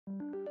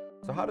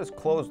So how does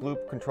closed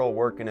loop control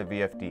work in a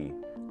VFD?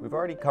 We've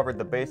already covered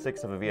the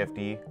basics of a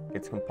VFD,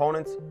 its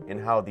components,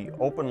 and how the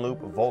open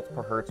loop volts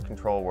per hertz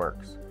control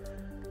works.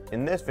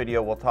 In this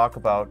video, we'll talk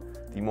about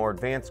the more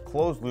advanced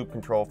closed loop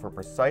control for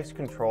precise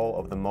control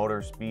of the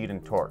motor's speed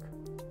and torque.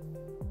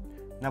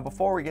 Now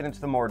before we get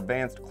into the more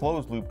advanced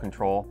closed loop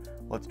control,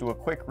 let's do a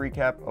quick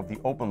recap of the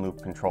open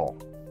loop control.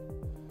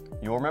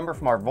 You'll remember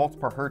from our volts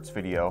per hertz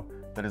video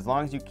that as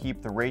long as you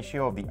keep the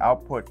ratio of the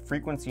output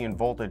frequency and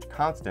voltage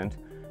constant,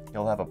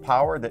 you'll have a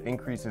power that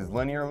increases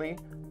linearly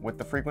with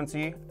the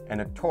frequency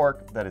and a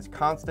torque that is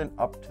constant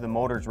up to the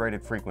motor's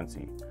rated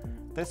frequency.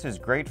 This is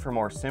great for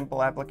more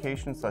simple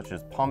applications such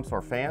as pumps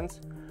or fans,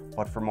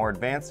 but for more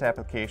advanced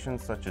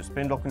applications such as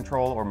spindle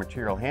control or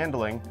material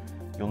handling,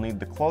 you'll need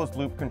the closed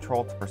loop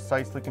control to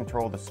precisely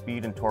control the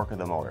speed and torque of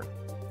the motor.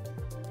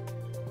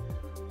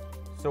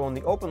 So in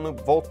the open loop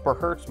volts per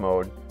hertz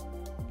mode,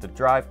 the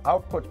drive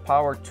outputs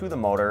power to the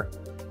motor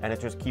and it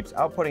just keeps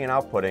outputting and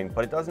outputting,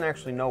 but it doesn't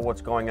actually know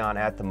what's going on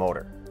at the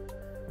motor.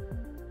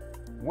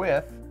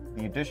 With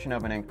the addition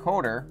of an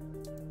encoder,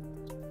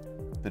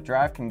 the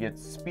drive can get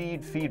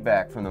speed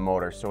feedback from the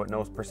motor, so it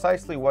knows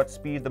precisely what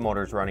speed the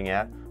motor is running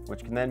at,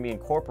 which can then be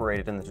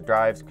incorporated into the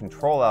drive's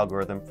control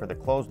algorithm for the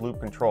closed loop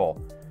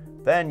control.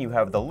 Then you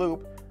have the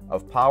loop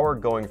of power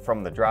going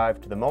from the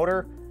drive to the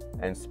motor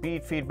and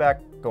speed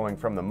feedback going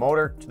from the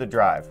motor to the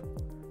drive.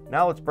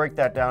 Now let's break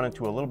that down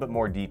into a little bit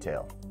more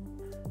detail.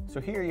 So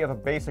here you have a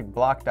basic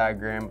block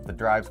diagram of the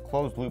drive's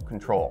closed loop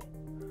control.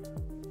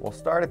 We'll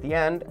start at the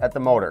end at the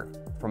motor.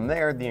 From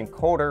there, the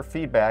encoder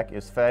feedback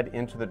is fed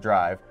into the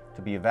drive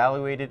to be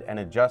evaluated and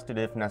adjusted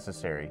if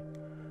necessary.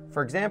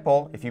 For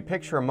example, if you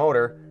picture a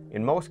motor,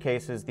 in most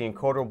cases the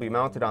encoder will be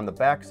mounted on the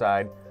back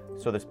side,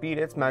 so the speed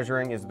it's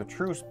measuring is the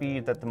true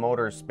speed that the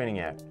motor is spinning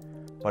at.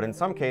 But in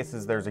some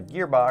cases there's a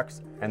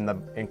gearbox and the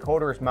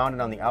encoder is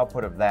mounted on the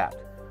output of that.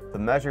 The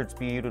measured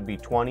speed would be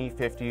 20,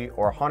 50,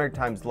 or 100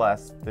 times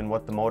less than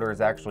what the motor is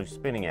actually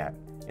spinning at.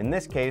 In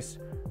this case,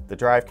 the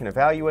drive can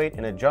evaluate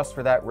and adjust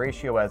for that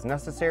ratio as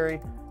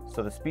necessary,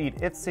 so the speed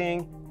it's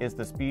seeing is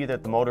the speed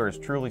that the motor is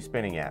truly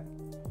spinning at.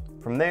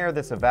 From there,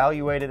 this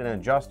evaluated and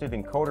adjusted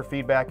encoder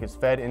feedback is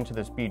fed into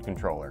the speed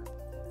controller.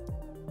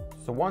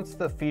 So once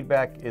the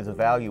feedback is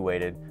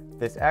evaluated,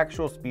 this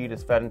actual speed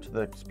is fed into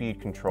the speed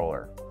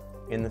controller.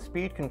 In the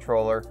speed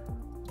controller,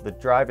 the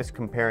drive is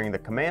comparing the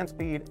command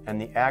speed and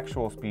the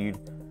actual speed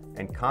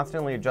and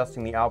constantly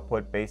adjusting the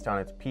output based on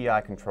its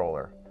PI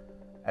controller.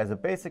 As a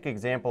basic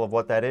example of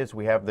what that is,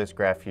 we have this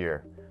graph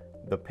here.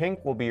 The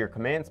pink will be your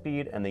command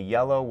speed and the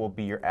yellow will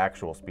be your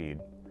actual speed.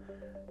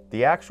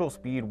 The actual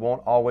speed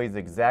won't always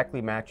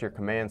exactly match your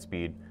command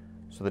speed,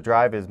 so the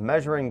drive is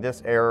measuring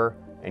this error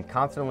and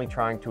constantly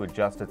trying to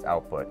adjust its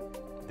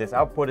output. This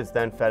output is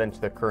then fed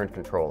into the current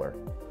controller.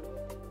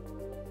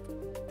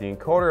 The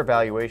encoder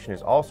evaluation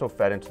is also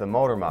fed into the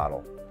motor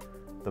model.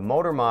 The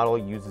motor model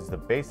uses the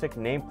basic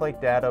nameplate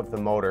data of the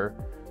motor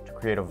to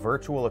create a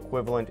virtual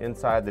equivalent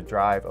inside the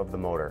drive of the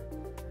motor.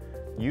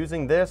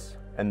 Using this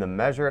and the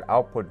measured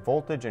output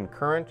voltage and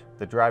current,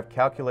 the drive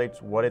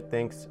calculates what it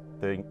thinks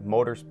the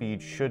motor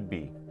speed should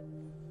be.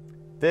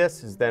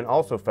 This is then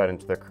also fed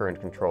into the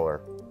current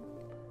controller.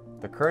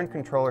 The current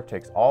controller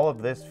takes all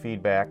of this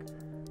feedback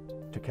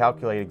to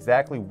calculate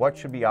exactly what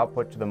should be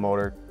output to the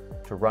motor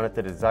to run at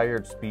the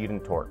desired speed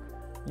and torque.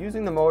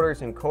 Using the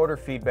motor's encoder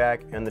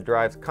feedback and the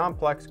drive's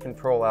complex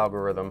control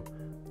algorithm,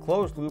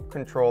 closed loop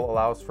control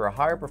allows for a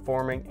higher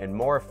performing and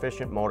more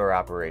efficient motor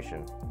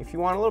operation. If you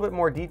want a little bit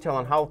more detail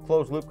on how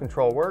closed loop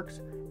control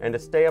works and to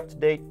stay up to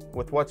date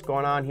with what's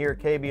going on here at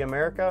KB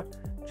America,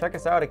 check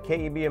us out at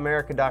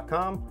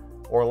kebamerica.com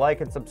or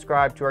like and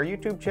subscribe to our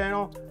YouTube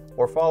channel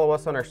or follow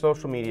us on our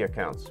social media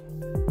accounts.